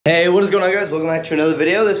Hey, what is going on, guys? Welcome back to another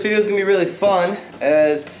video. This video is gonna be really fun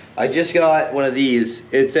as I just got one of these.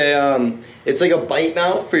 It's like a bite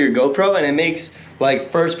mount for your GoPro, and it makes like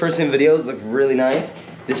first-person videos look really nice.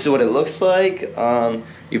 This is what it looks like.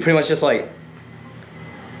 You pretty much just like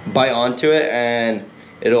bite onto it and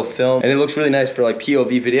it'll film, and it looks really nice for like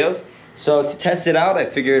POV videos. So to test it out, I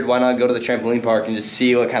figured why not go to the trampoline park and just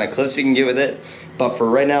see what kind of clips we can get with it. But for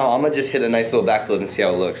right now, I'm gonna just hit a nice little backflip and see how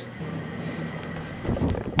it looks.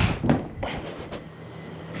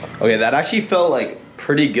 Okay, that actually felt like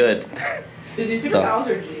pretty good. Dude, these paper towels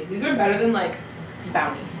are G. These are better than like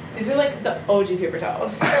Bounty. These are like the OG paper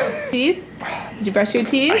towels. Teeth? Did you brush your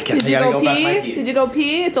teeth? I guess Did you I gotta go go brush my pee? teeth. Did you go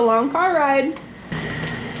pee? It's a long car ride.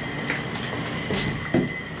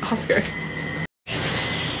 Oscar.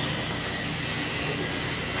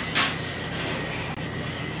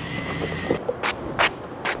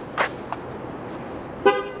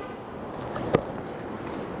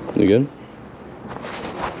 You good?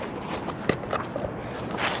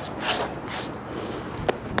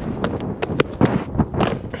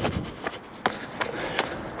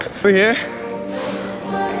 We're here.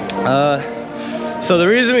 So the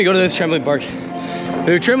reason we go to this trampoline park,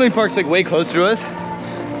 the trampoline park's like way closer to us,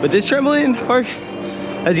 but this trampoline park,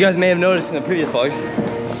 as you guys may have noticed in the previous vlog,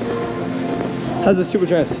 has the super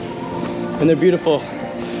tramps, and they're beautiful.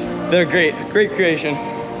 They're great creation.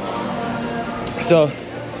 So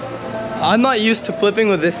I'm not used to flipping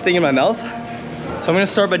with this thing in my mouth, so I'm gonna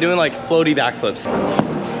start by doing like floaty backflips.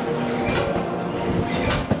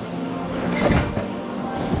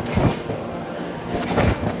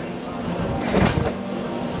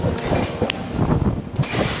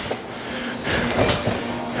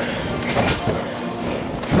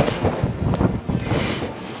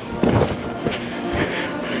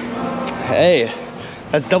 Hey,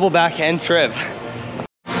 that's double back and trip.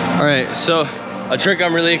 All right, so a trick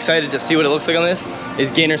I'm really excited to see what it looks like on this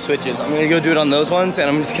is gainer switches. I'm gonna go do it on those ones, and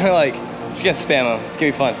I'm just gonna spam them. It's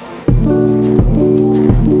gonna be fun.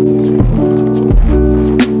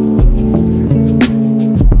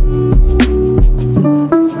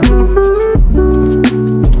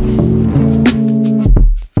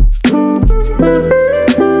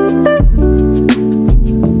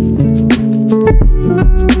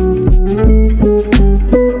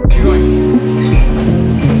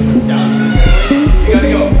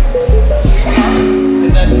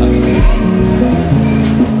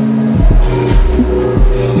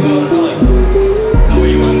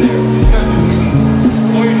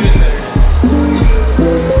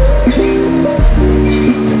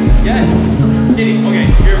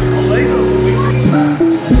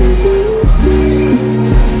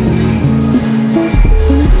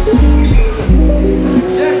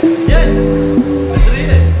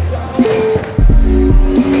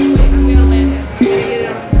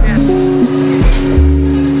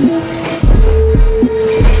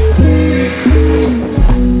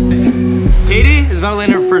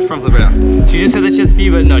 First front flip right now. She just said that she has to pee,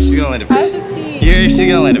 but no, she's gonna land it first. I have to pee. Yeah, she's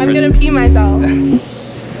gonna land it first. I'm gonna pee myself.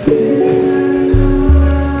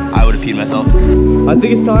 I would have peed myself. I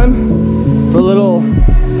think it's time for a little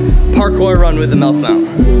parkour run with the mouth mount.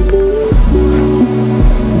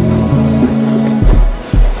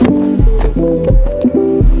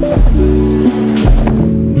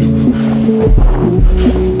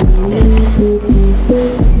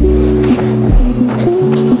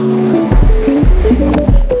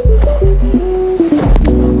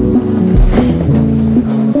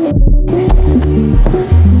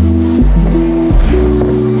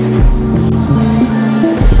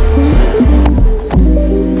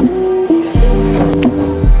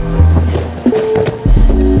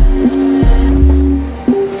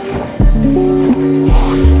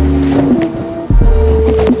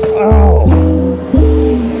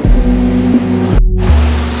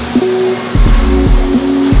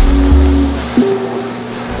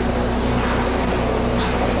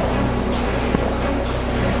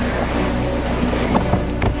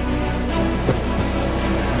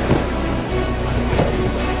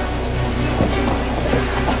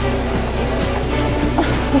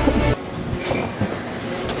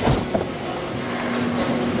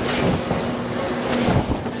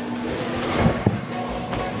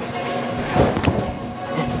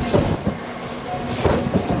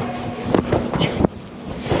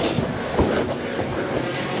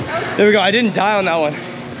 There we go, I didn't die on that one.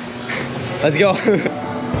 Let's go.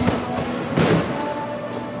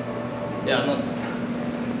 Yeah, no.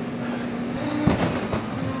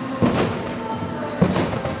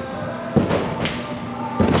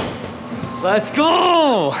 Let's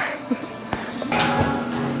go!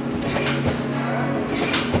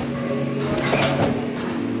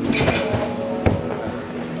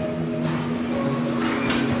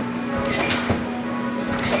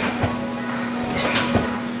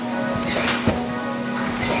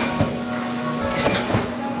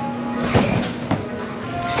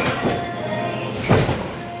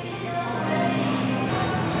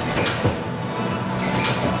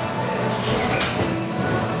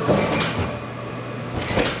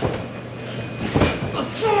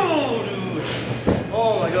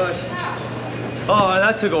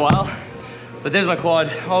 that took a while. But there's my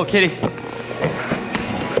quad. Oh, kitty.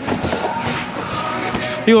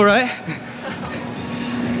 You all right?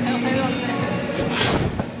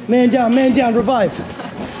 Man down, revive.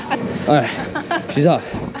 All right, she's up.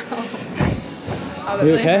 Oh, that You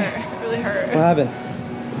really okay? hurt. It really hurt. What happened?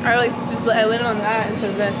 I landed on that instead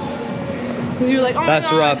of this. You were like, oh my That's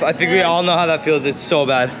God. rough. I think we all know how that feels. It's so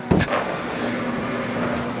bad.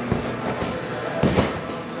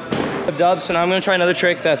 Dubs, so now I'm gonna try another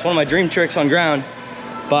trick that's one of my dream tricks on ground,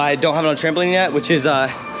 but I don't have it on trampoline yet, which is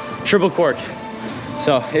triple cork.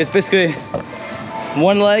 So it's basically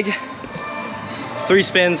one leg, 3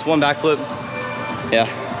 spins, 1 backflip. Yeah,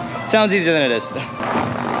 sounds easier than it is.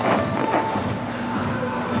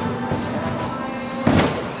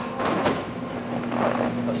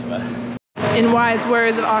 That's so bad. In wise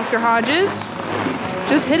words of Oscar Hodges,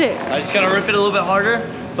 just hit it. I just gotta rip it a little bit harder,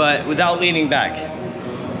 but without leaning back.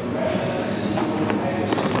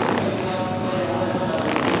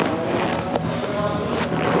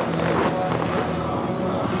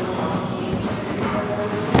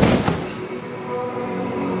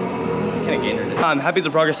 I'm happy with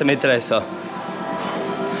the progress I made today, so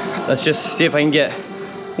let's just see if I can get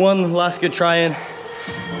one last good try in,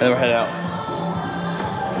 and then we're heading out.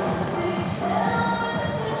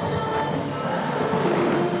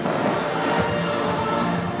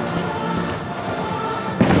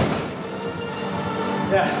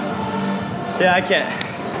 Yeah, I can't.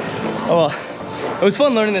 Oh well, it was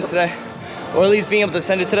fun learning this today, or at least being able to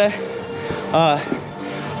send it today.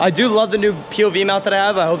 I do love the new POV mount that I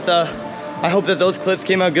have. I hope that those clips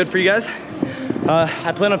came out good for you guys.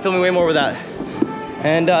 I plan on filming way more with that.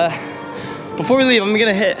 And before we leave, I'm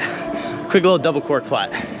gonna hit a quick little double cork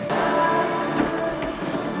flat.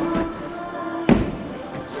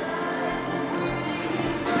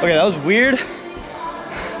 Okay, that was weird.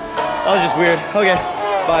 That was just weird. Okay,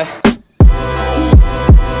 bye.